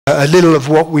a little of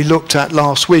what we looked at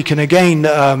last week. And again,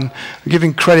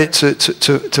 giving credit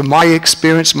to my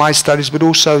experience, my studies, but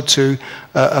also to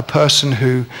a person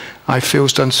who I feel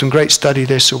has done some great study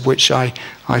this, of which I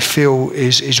feel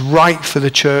is right for the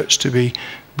church to be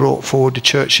brought forward, the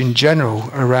church in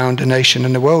general, around the nation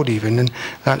and the world even. And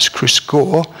that's Chris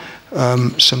Gore,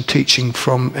 some teaching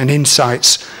from and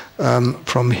insights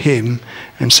from him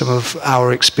and some of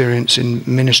our experience in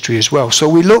ministry as well. So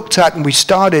we looked at and we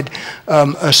started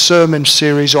a sermon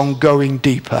series on going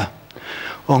deeper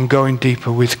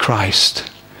with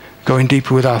Christ, going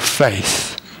deeper with our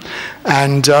faith.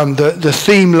 And the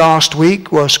theme last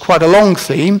week was quite a long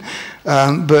theme,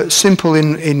 but simple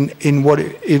in what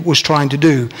it was trying to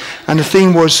do. And the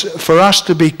theme was for us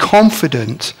to be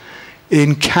confident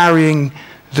in carrying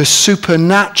the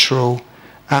supernatural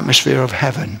atmosphere of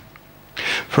heaven.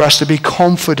 For us to be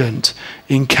confident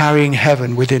in carrying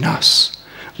heaven within us,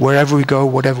 wherever we go,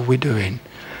 whatever we're doing.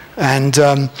 And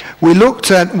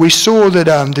we saw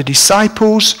that the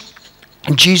disciples,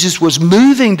 Jesus was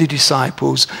moving the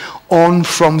disciples on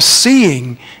from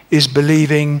seeing is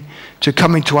believing to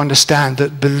coming to understand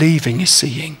that believing is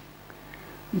seeing.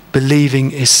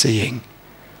 Believing is seeing.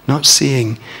 Not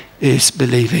seeing is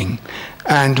believing.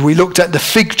 And we looked at the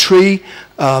fig tree,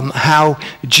 how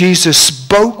Jesus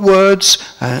spoke words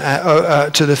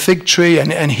to the fig tree,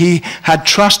 and he had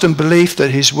trust and belief that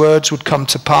his words would come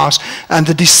to pass. And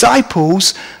the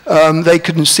disciples, they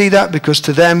couldn't see that, because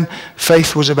to them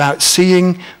faith was about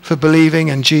seeing for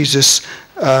believing, and Jesus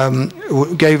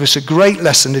gave us a great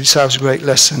lesson, the disciples a great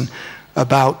lesson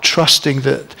about trusting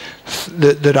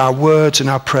that our words and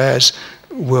our prayers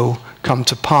will come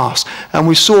to pass. And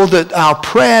we saw that our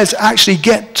prayers actually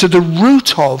get to the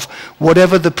root of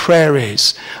whatever the prayer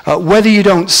is. Whether you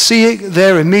don't see it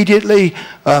there immediately,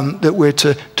 that we're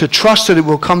to trust that it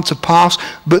will come to pass,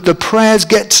 but the prayers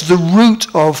get to the root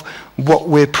of what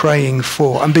we're praying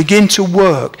for and begin to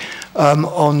work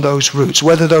on those roots.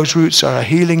 Whether those roots are a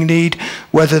healing need,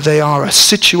 whether they are a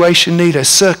situation need, a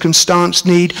circumstance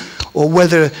need, or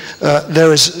whether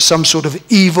there is some sort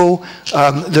of evil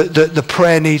that the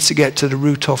prayer needs to get to the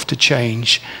root of, to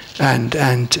change and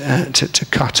to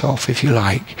cut off, if you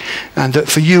like. And that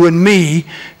for you and me,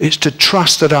 it's to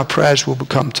trust that our prayers will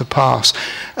come to pass.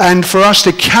 And for us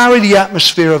to carry the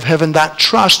atmosphere of heaven, that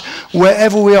trust,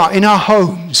 wherever we are, in our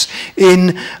homes,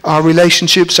 in our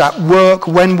relationships, at work,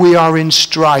 when we are in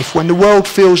strife, when the world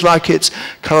feels like it's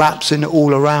collapsing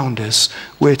all around us,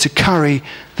 we're to carry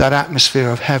that atmosphere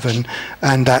of heaven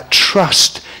and that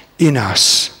trust in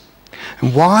us.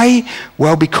 And why?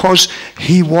 Well, because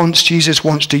Jesus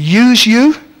wants to use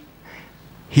you.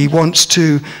 He wants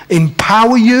to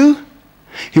empower you.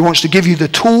 He wants to give you the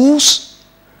tools.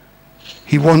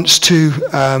 He wants to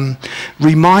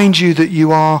remind you that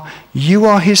you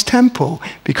are his temple,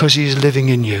 because he is living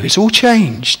in you. It's all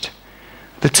changed.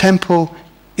 The temple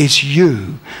is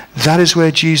you. That is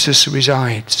where Jesus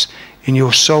resides, in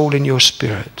your soul, in your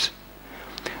spirit.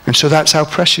 And so that's how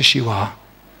precious you are.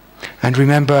 And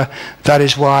remember, that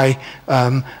is why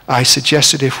I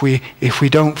suggested if we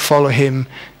don't follow him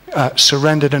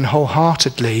surrendered and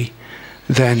wholeheartedly,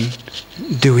 then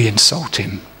do we insult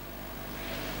him?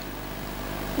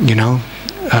 You know,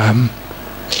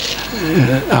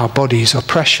 our bodies are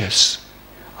precious.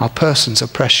 Our persons are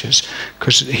precious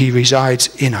because he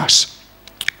resides in us.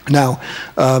 Now,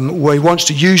 where he wants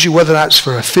to use you, whether that's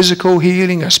for a physical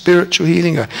healing, a spiritual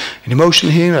healing, an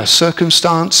emotional healing, a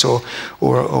circumstance, or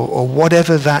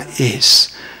whatever that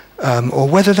is, or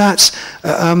whether that's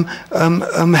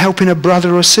helping a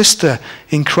brother or sister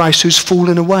in Christ who's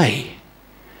fallen away.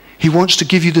 He wants to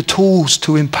give you the tools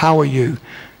to empower you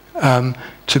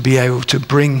to be able to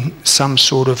bring some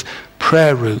sort of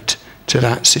prayer route to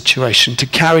that situation, to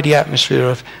carry the atmosphere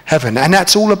of heaven. And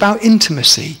that's all about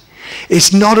intimacy.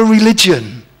 It's not a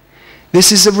religion.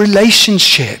 This is a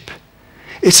relationship.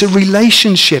 It's a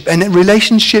relationship, and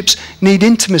relationships need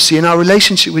intimacy, and our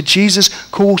relationship with Jesus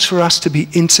calls for us to be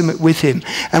intimate with him.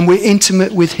 And we're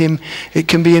intimate with him. It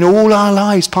can be in all our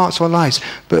lives, parts of our lives,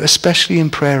 but especially in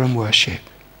prayer and worship.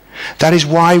 That is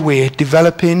why we're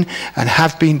developing and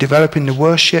have been developing the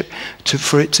worship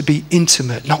for it to be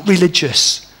intimate, not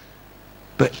religious,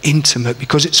 but intimate,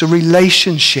 because it's a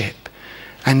relationship.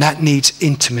 And that needs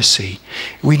intimacy.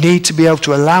 We need to be able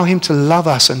to allow him to love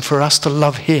us and for us to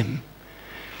love him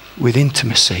with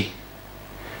intimacy.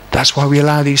 That's why we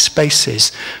allow these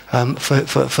spaces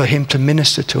for him to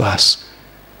minister to us.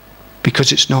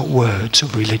 Because it's not words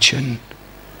of religion.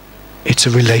 It's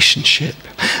a relationship.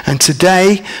 And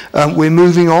today, we're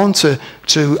moving on to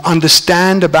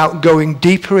understand about going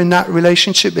deeper in that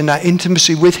relationship, in that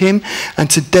intimacy with him. And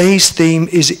today's theme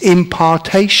is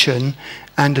impartation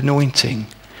and anointing.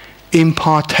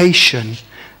 Impartation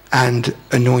and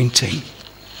anointing.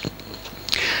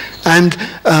 And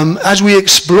as we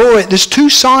explore it, there's two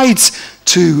sides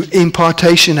to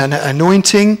impartation and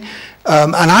anointing.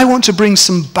 And I want to bring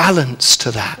some balance to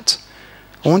that.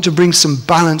 I want to bring some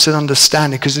balance and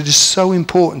understanding, because it is so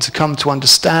important to come to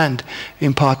understand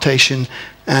impartation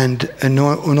and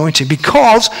anointing,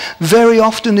 because very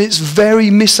often it's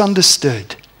very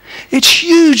misunderstood. It's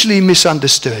hugely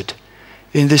misunderstood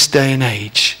in this day and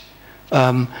age.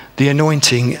 The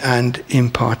anointing and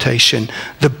impartation,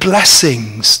 the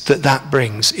blessings that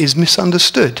brings is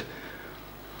misunderstood.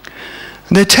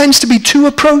 And there tends to be two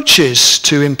approaches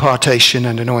to impartation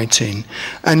and anointing.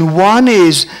 And one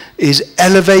is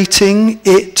elevating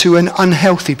it to an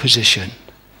unhealthy position,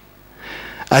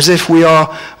 as if we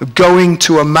are going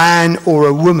to a man or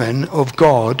a woman of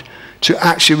God to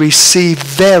actually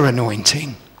receive their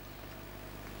anointing,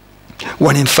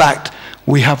 when in fact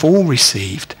we have all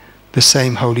received the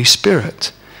same Holy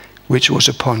Spirit which was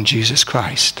upon Jesus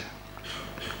Christ.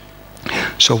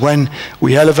 So when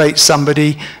we elevate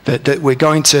somebody, that we're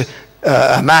going to,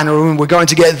 a man or a woman, we're going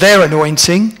to get their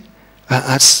anointing,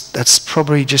 that's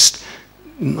probably just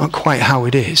not quite how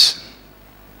it is.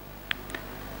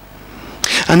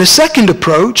 And the second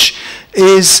approach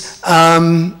is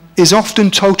often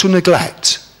total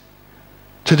neglect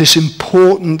to this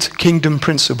important kingdom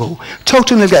principle.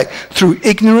 Total neglect through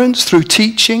ignorance, through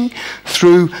teaching,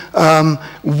 through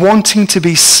wanting to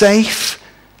be safe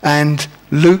and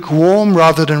lukewarm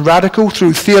rather than radical,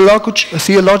 through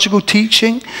theological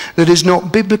teaching that is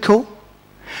not biblical.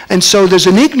 And so there's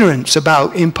an ignorance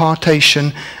about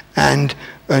impartation and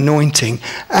anointing.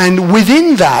 And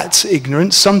within that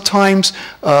ignorance, sometimes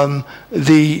the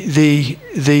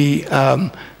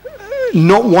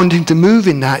not wanting to move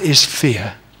in that is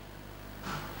fear,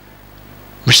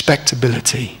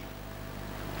 respectability.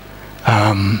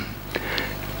 Can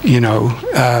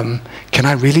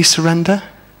I really surrender?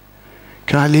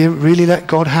 Can I really let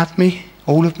God have me,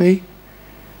 all of me?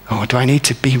 Or do I need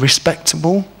to be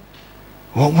respectable?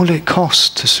 What will it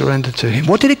cost to surrender to him?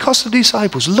 What did it cost the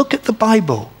disciples? Look at the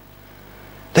Bible.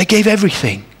 They gave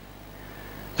everything.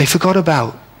 They forgot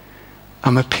about,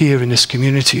 I'm a peer in this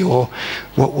community, or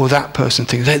what will that person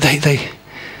think?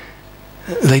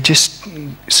 They just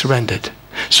surrendered.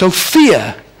 So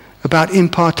fear about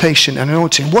impartation and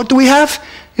anointing. What do we have?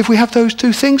 If we have those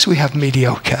two things, we have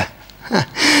mediocre.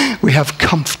 We have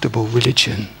comfortable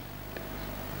religion.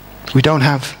 We don't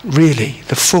have really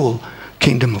the full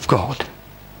kingdom of God.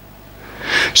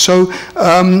 So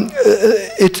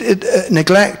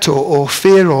neglect or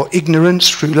fear or ignorance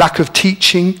through lack of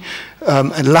teaching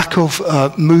and lack of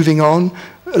moving on,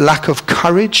 lack of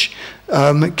courage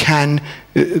can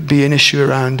be an issue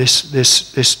around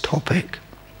this topic.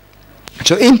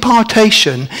 So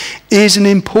impartation is an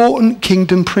important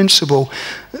kingdom principle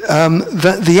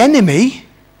that the enemy,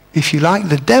 if you like,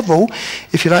 the devil,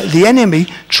 if you like, the enemy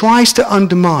tries to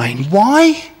undermine.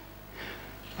 Why?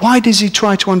 Why does he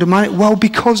try to undermine it? Well,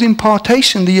 because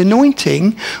impartation, the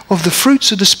anointing of the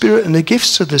fruits of the Spirit and the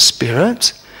gifts of the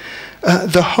Spirit,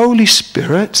 the Holy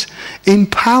Spirit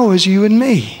empowers you and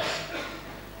me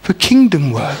for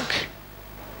kingdom work.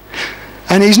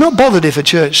 And he's not bothered if a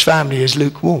church family is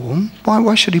lukewarm.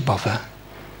 Why should he bother?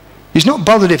 He's not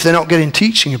bothered if they're not getting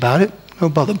teaching about it. No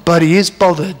bother. But he is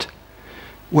bothered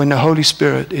when the Holy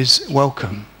Spirit is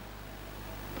welcome.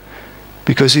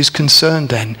 Because he's concerned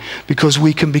then, because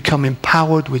we can become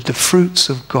empowered with the fruits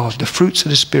of God, the fruits of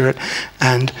the Spirit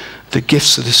and the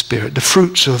gifts of the Spirit, the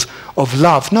fruits of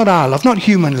love, not our love, not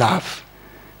human love.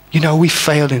 You know, we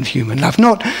fail in human love,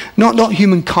 not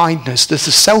human kindness. There's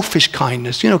the selfish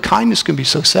kindness. You know, kindness can be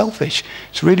so selfish.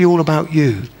 It's really all about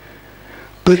you.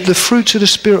 But the fruits of the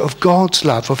Spirit of God's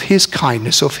love, of his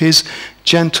kindness, of his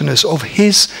gentleness, of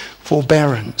his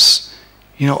forbearance,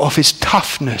 you know, of his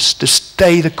toughness to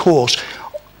stay the course,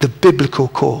 the biblical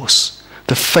course,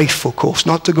 the faithful course,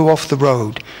 not to go off the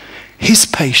road. His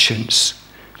patience.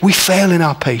 We fail in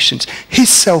our patience. His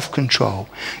self-control.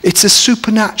 It's a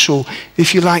supernatural,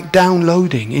 if you like,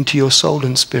 downloading into your soul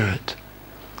and spirit.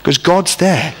 Because God's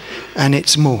there, and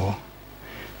it's more.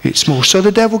 It's more. So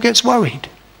the devil gets worried.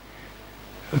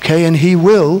 Okay, and he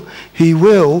will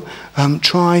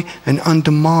try and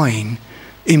undermine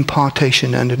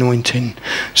impartation and anointing.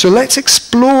 So let's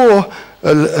explore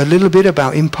a little bit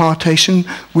about impartation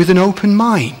with an open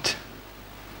mind.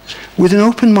 With an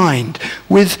open mind,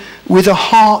 with a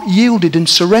heart yielded and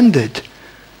surrendered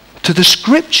to the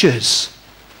Scriptures,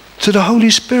 to the Holy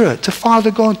Spirit, to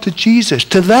Father God, to Jesus,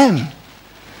 to them.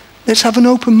 Let's have an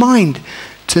open mind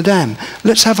to them.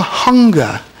 Let's have a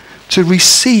hunger to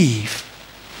receive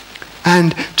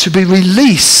and to be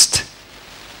released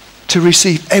to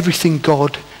receive everything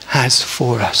God has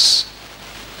for us.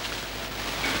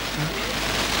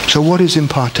 So what is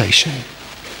impartation?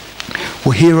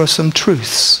 Well, here are some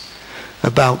truths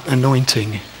about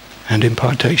anointing and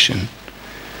impartation.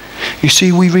 You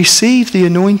see, we receive the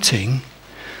anointing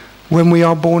when we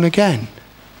are born again.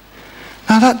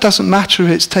 Now, that doesn't matter if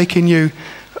it's taken you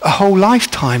a whole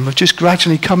lifetime of just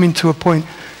gradually coming to a point,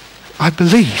 I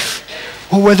believe,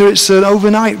 or whether it's an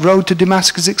overnight road to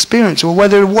Damascus experience, or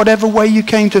whatever way you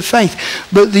came to faith.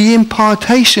 But the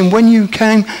impartation, when you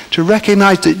came to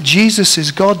recognize that Jesus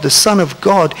is God, the Son of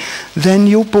God, then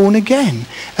you're born again.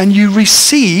 And you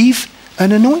receive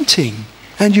an anointing.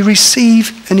 And you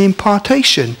receive an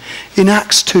impartation. In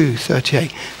Acts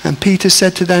 2:38, and Peter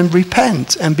said to them,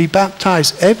 repent and be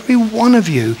baptized, every one of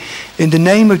you, in the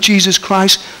name of Jesus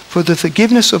Christ, for the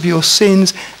forgiveness of your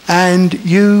sins, and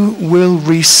you will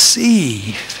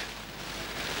receive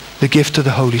the gift of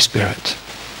the Holy Spirit.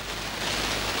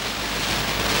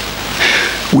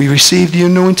 We receive the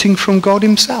anointing from God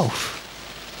himself.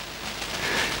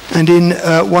 And in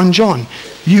 1 John,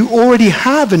 you already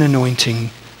have an anointing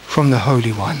from the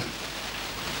Holy One.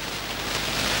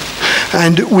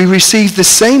 And we receive the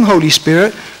same Holy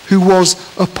Spirit who was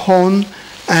upon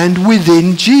and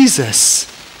within Jesus.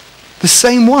 The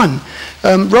same one.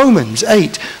 Romans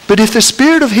 8. But if the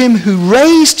Spirit of him who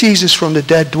raised Jesus from the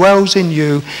dead dwells in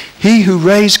you, he who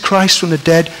raised Christ from the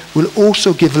dead will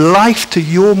also give life to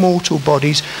your mortal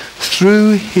bodies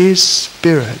through his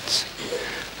Spirit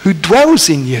who dwells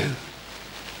in you.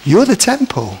 You're the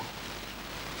temple.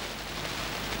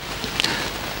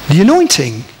 The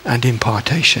anointing and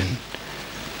impartation.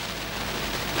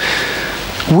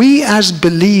 We as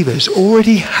believers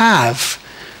already have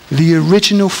the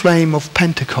original flame of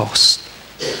Pentecost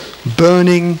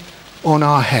burning on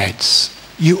our heads.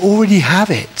 You already have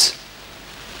it.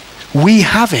 We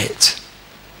have it.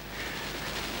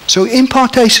 So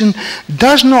impartation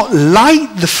does not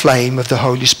light the flame of the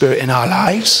Holy Spirit in our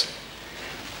lives.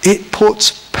 It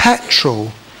puts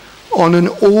petrol on an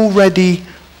already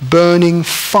burning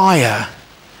fire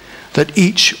that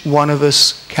each one of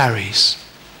us carries.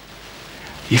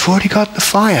 You've already got the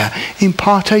fire.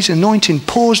 Impartation, anointing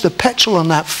pours the petrol on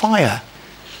that fire.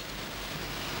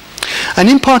 And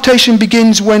impartation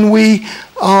begins when we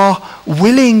are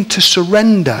willing to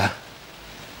surrender,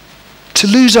 to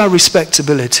lose our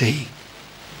respectability,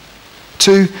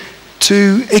 to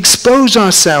expose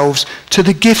ourselves to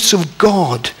the gifts of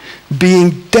God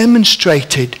being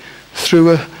demonstrated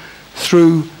through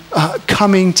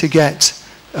coming to get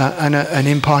an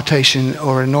impartation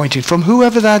or anointing from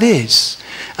whoever that is.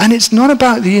 And it's not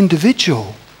about the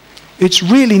individual. It's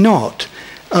really not.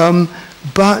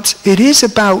 But it is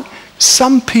about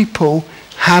some people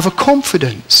have a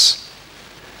confidence.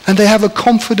 And they have a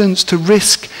confidence to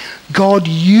risk God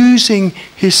using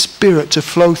his Spirit to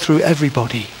flow through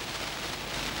everybody.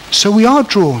 So we are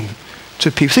drawn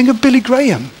to people. Think of Billy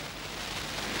Graham.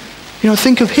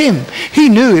 Think of him. He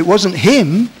knew it wasn't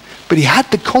him, but he had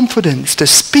the confidence to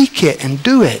speak it and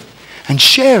do it and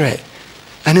share it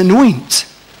and anoint.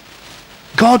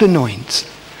 God anoints.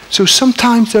 So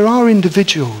sometimes there are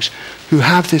individuals who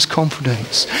have this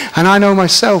confidence. And I know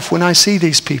myself, when I see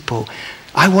these people,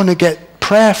 I want to get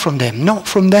prayer from them, not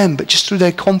from them, but just through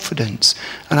their confidence.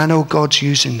 And I know God's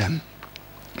using them.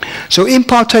 So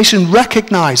impartation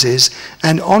recognizes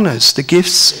and honors the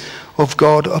gifts of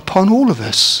God upon all of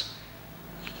us.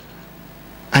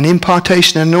 And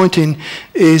impartation and anointing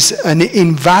is an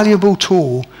invaluable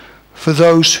tool for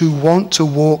those who want to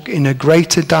walk in a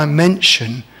greater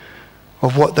dimension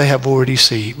of what they have already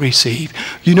received.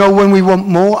 When we want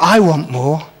more, I want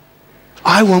more.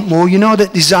 I want more.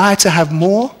 That desire to have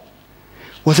more?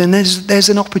 Well, then there's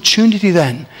an opportunity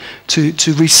then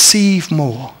to receive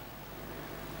more.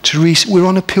 We're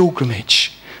on a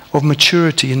pilgrimage of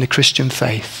maturity in the Christian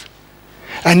faith.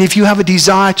 And if you have a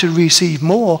desire to receive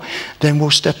more, then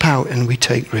we'll step out and we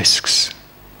take risks.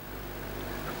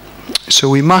 So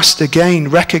we must again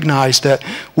recognize that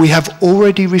we have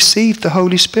already received the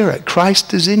Holy Spirit.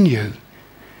 Christ is in you.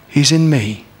 He's in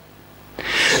me.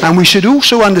 And we should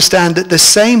also understand that the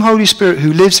same Holy Spirit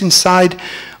who lives inside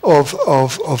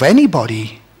of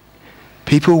anybody,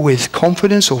 people with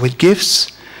confidence or with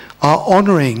gifts, are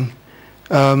honoring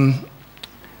and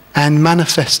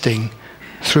manifesting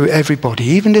through everybody,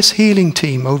 even this healing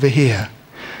team over here.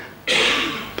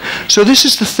 So this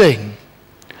is the thing.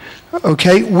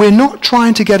 Okay? We're not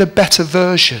trying to get a better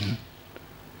version.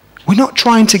 We're not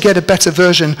trying to get a better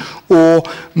version or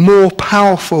more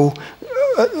powerful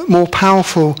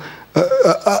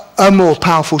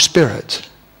spirit.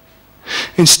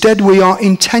 Instead, we are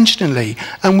intentionally,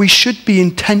 and we should be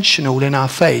intentional in our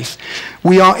faith,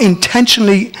 we are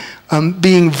intentionally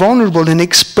being vulnerable and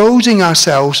exposing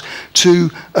ourselves to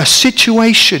a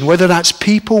situation, whether that's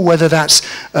people, whether that's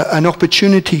an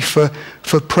opportunity for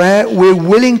prayer. We're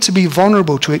willing to be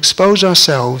vulnerable, to expose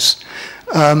ourselves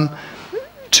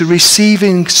to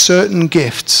receiving certain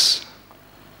gifts,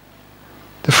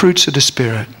 the fruits of the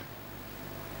Spirit,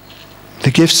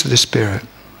 the gifts of the Spirit,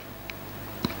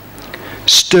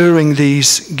 stirring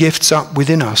these gifts up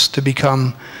within us to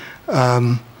become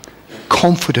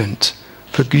confident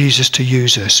for Jesus to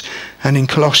use us. And in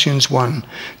Colossians 1,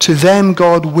 to them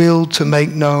God willed to make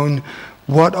known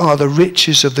what are the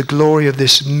riches of the glory of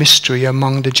this mystery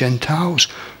among the Gentiles,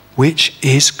 which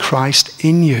is Christ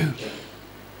in you,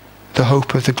 the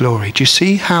hope of the glory. Do you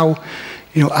see how,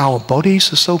 our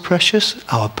bodies are so precious,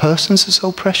 our persons are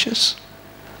so precious?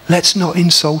 Let's not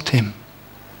insult him.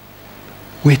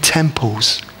 We're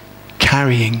temples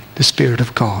carrying the Spirit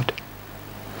of God.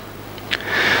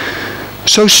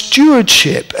 So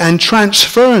stewardship and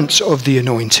transference of the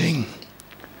anointing,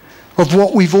 of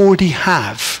what we've already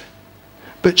have,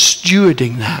 but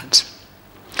stewarding that.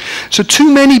 So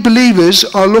too many believers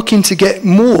are looking to get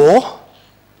more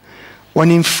when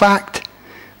in fact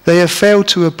they have failed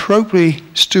to appropriately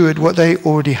steward what they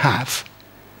already have.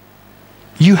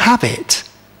 You have it.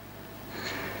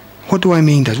 What do I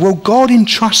mean? Well, God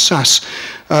entrusts us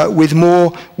with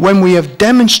more when we have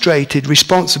demonstrated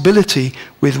responsibility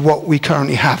with what we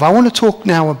currently have. I want to talk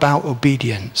now about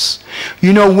obedience.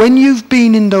 When you've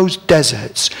been in those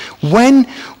deserts, when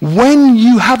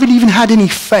you haven't even had any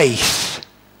faith,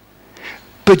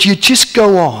 but you just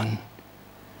go on,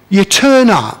 you turn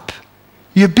up,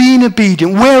 you're being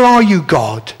obedient. Where are you,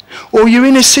 God? Or you're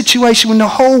in a situation when the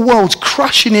whole world's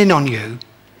crushing in on you,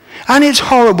 and it's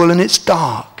horrible and it's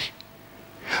dark.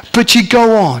 But you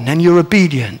go on and you're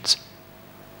obedient.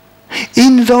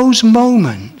 In those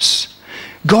moments,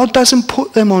 God doesn't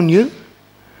put them on you,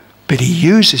 but he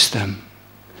uses them.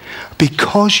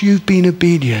 Because you've been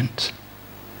obedient,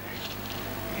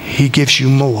 he gives you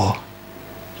more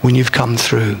when you've come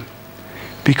through.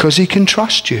 Because he can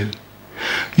trust you.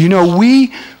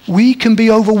 We can be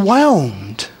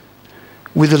overwhelmed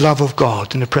with the love of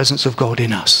God and the presence of God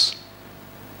in us.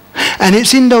 And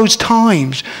it's in those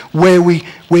times where we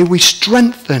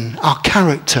strengthen our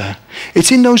character.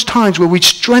 It's in those times where we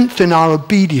strengthen our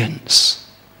obedience.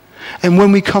 And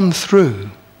when we come through,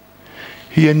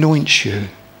 he anoints you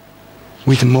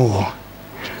with more.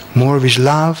 More of his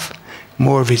love,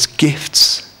 more of his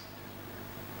gifts,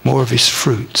 more of his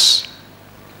fruits.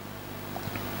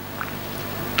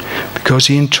 Because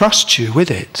he entrusts you with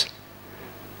it.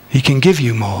 He can give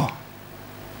you more.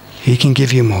 He can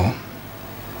give you more.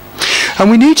 And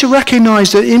we need to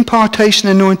recognize that impartation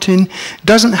anointing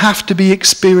doesn't have to be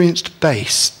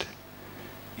experience-based.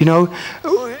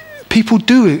 People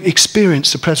do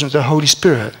experience the presence of the Holy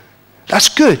Spirit. That's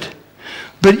good.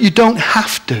 But you don't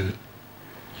have to.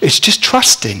 It's just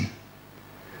trusting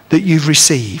that you've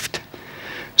received.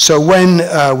 So when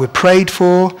we're prayed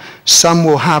for, some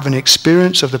will have an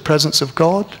experience of the presence of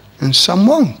God and some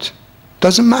won't.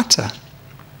 Doesn't matter.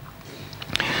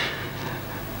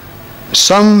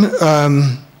 Some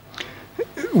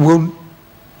will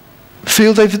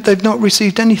feel they've not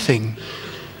received anything.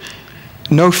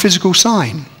 No physical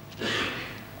sign.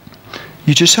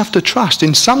 You just have to trust.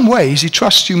 In some ways, he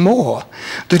trusts you more.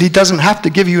 That he doesn't have to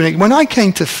give you anything. When I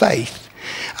came to faith,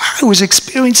 I was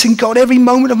experiencing God every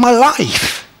moment of my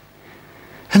life.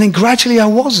 And then gradually I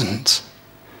wasn't.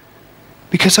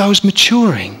 Because I was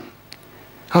maturing.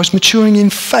 I was maturing in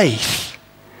faith.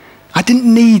 I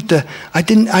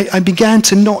began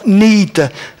to not need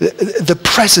the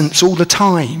presence all the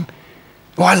time.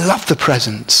 Oh, I love the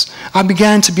presence. I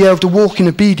began to be able to walk in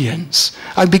obedience.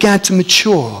 I began to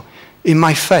mature in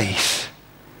my faith.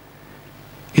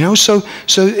 So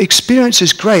experience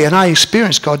is great, and I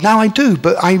experience God. Now I do,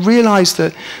 but I realize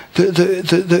that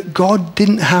God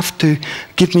didn't have to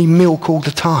give me milk all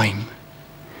the time.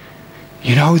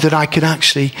 That I could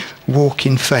actually walk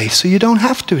in faith. So you don't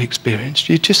have to experience.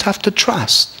 You just have to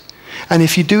trust. And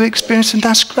if you do experience it,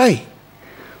 that's great.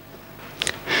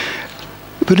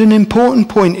 But an important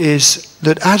point is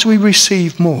that as we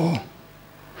receive more,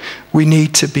 we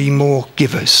need to be more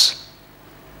givers.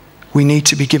 We need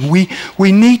to be given.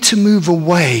 We need to move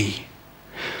away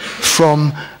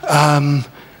from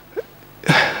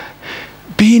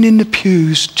being in the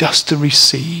pews just to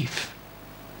receive.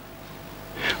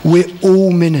 We're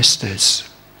all ministers.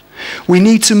 We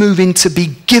need to move in to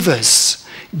be givers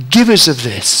of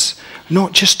this,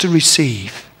 not just to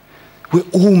receive. We're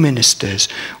all ministers.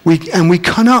 We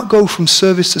cannot go from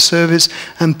service to service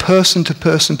and person to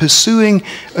person pursuing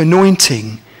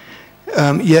anointing,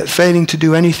 yet failing to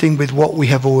do anything with what we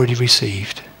have already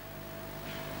received.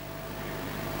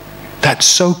 That's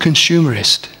so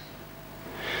consumerist.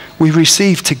 We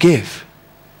receive to give.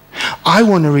 I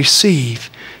want to receive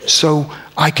so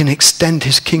I can extend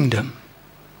his kingdom.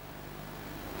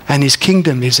 And his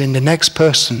kingdom is in the next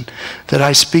person that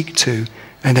I speak to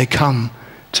and they come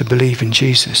to believe in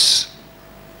Jesus.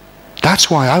 That's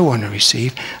why I want to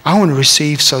receive. I want to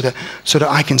receive so that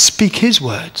I can speak his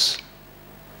words.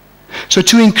 So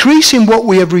to increase in what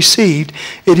we have received,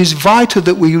 it is vital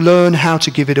that we learn how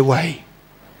to give it away.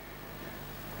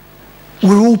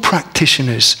 We're all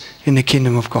practitioners in the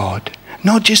kingdom of God,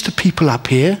 not just the people up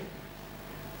here.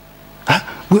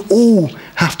 We all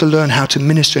have to learn how to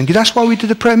minister. And that's why we did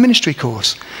the prayer ministry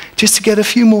course, just to get a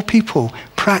few more people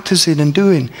practicing and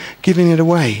giving it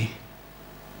away.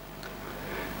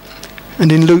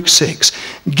 And in Luke 6,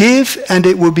 give and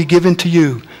it will be given to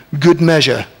you, good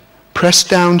measure, pressed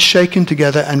down, shaken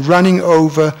together, and running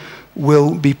over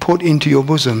will be put into your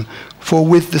bosom. For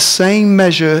with the same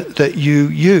measure that you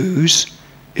use,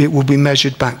 it will be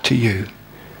measured back to you.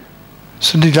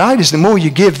 So the idea is the more you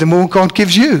give, the more God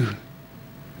gives you.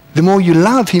 The more you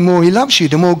love, the more he loves you.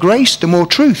 The more grace, the more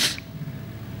truth.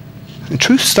 And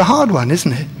truth's the hard one,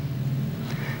 isn't it?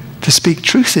 To speak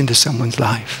truth into someone's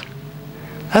life.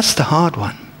 That's the hard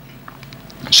one.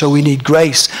 So we need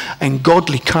grace and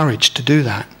godly courage to do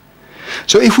that.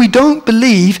 So if we don't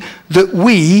believe that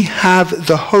we have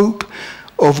the hope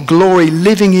of glory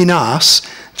living in us,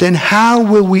 then how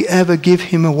will we ever give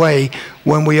him away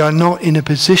when we are not in a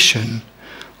position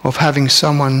of having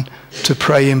someone to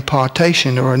pray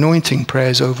impartation or anointing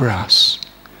prayers over us?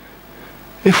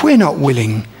 If we're not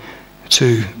willing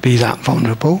to be that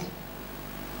vulnerable,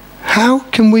 how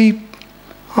can we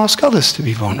ask others to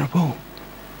be vulnerable?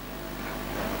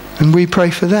 And we pray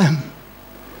for them.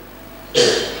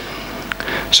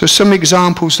 So some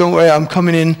examples, don't worry, I'm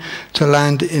coming in to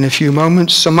land in a few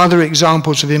moments. Some other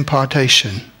examples of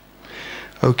impartation.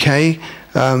 Okay,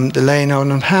 the laying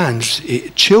on of hands.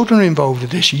 Children are involved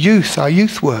with this. Youth, our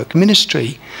youth work,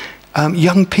 ministry,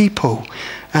 young people.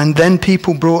 And then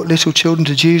people brought little children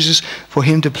to Jesus for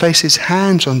him to place his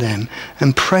hands on them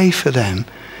and pray for them.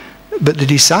 But the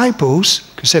disciples,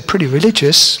 because they're pretty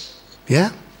religious,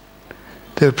 yeah?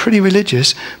 They were pretty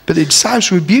religious, but the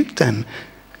disciples rebuked them.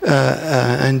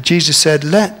 And Jesus said,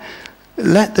 let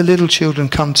the little children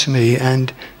come to me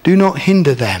and do not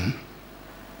hinder them.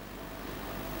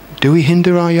 Do we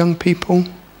hinder our young people?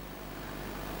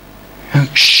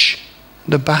 Shh,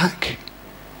 the back.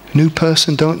 New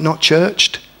person, not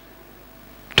churched.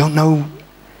 Don't know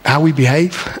how we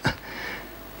behave.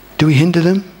 Do we hinder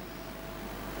them?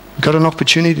 We've got an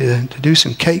opportunity to do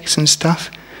some cakes and stuff.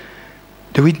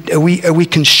 Are we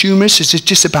consumers? Is it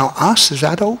just about us as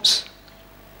adults?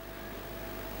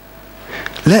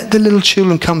 Let the little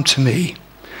children come to me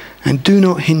and do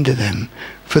not hinder them,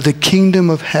 for the kingdom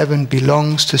of heaven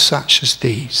belongs to such as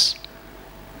these.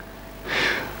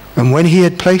 And when he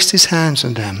had placed his hands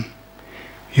on them,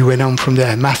 he went on from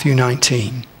there. Matthew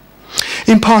 19.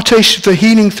 Impartation for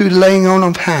healing through the laying on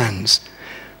of hands.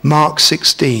 Mark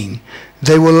 16.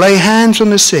 They will lay hands on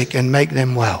the sick and make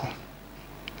them well.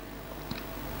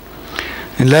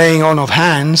 And laying on of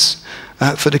hands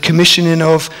for the commissioning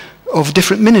of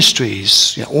different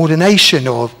ministries, ordination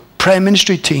or prayer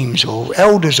ministry teams or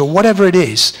elders or whatever it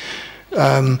is.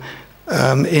 In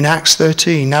Acts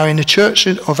 13. Now in the church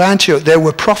of Antioch there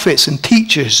were prophets and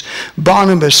teachers,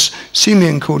 Barnabas,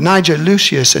 Simeon called Niger,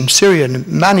 Lucius and Syrian,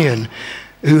 Manaen,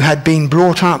 who had been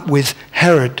brought up with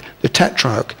Herod the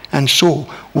Tetrarch and Saul.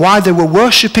 While they were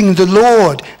worshipping the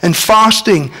Lord and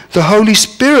fasting, the Holy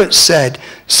Spirit said,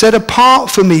 set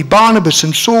apart for me Barnabas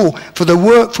and Saul for the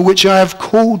work for which I have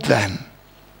called them.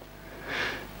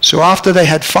 So after they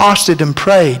had fasted and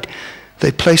prayed,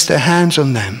 they placed their hands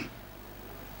on them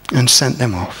and sent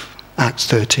them off. Acts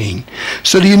 13.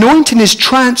 So the anointing is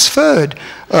transferred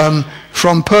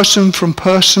from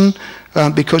person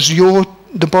because you're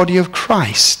the body of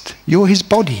Christ. You're his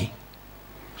body.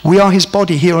 We are his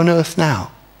body here on earth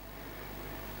now.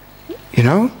 You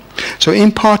know? So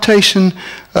impartation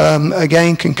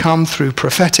again can come through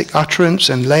prophetic utterance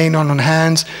and laying on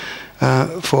hands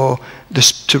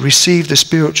to receive the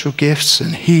spiritual gifts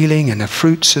and healing and the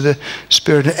fruits of the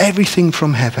Spirit and everything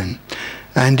from heaven.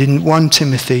 And in 1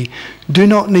 Timothy, do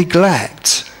not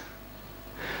neglect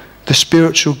the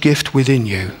spiritual gift within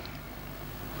you.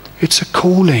 It's a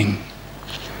calling.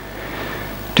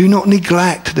 Do not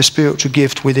neglect the spiritual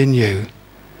gift within you,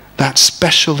 that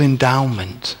special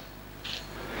endowment,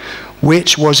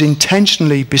 which was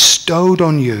intentionally bestowed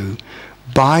on you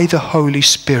by the Holy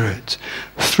Spirit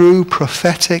through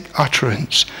prophetic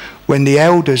utterance when the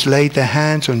elders laid their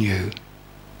hands on you.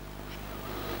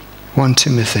 1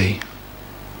 Timothy.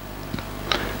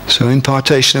 So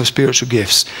impartation of spiritual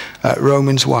gifts.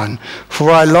 Romans 1.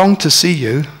 For I long to see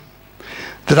you,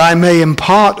 that I may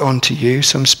impart unto you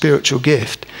some spiritual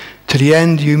gift, to the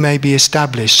end you may be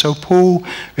established. So Paul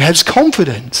has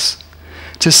confidence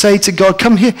to say to God,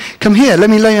 come here, let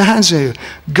me lay your hands on you.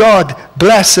 God,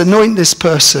 bless, anoint this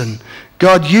person.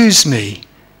 God, use me.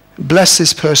 Bless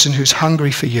this person who's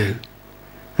hungry for you.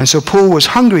 And so Paul was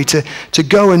hungry to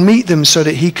go and meet them so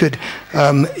that he could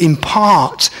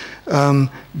impart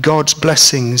God's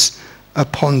blessings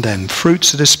upon them.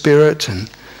 Fruits of the Spirit and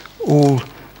all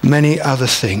many other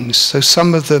things. So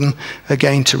some of them,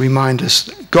 again, to remind us,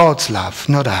 God's love,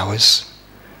 not ours.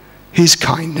 His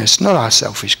kindness, not our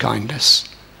selfish kindness.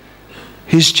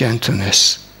 His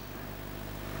gentleness.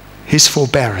 His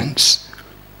forbearance.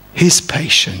 His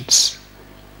patience.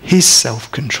 His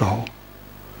self-control.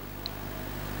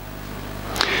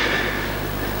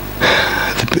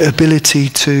 The ability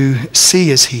to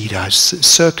see as he does,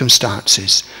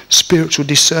 circumstances, spiritual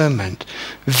discernment,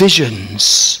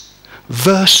 visions,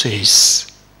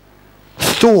 verses,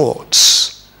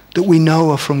 thoughts that we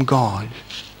know are from God,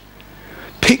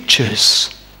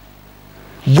 pictures,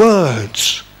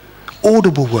 words,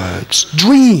 audible words,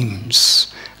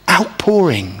 dreams,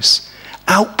 outpourings.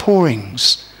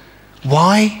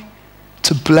 Why?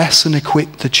 To bless and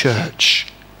equip the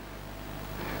church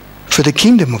for the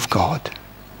kingdom of God,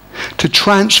 to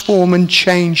transform and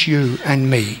change you and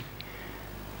me,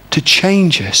 to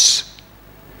change us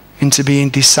into being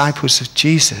disciples of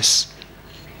Jesus.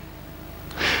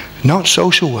 Not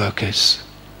social workers.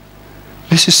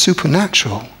 This is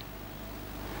supernatural.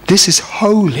 This is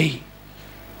holy.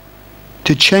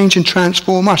 To change and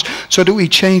transform us so that we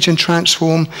change and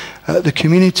transform the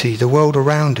community, the world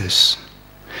around us,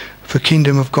 for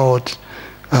kingdom of God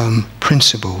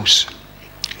principles,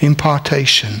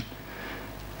 impartation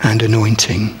and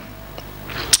anointing.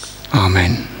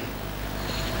 Amen.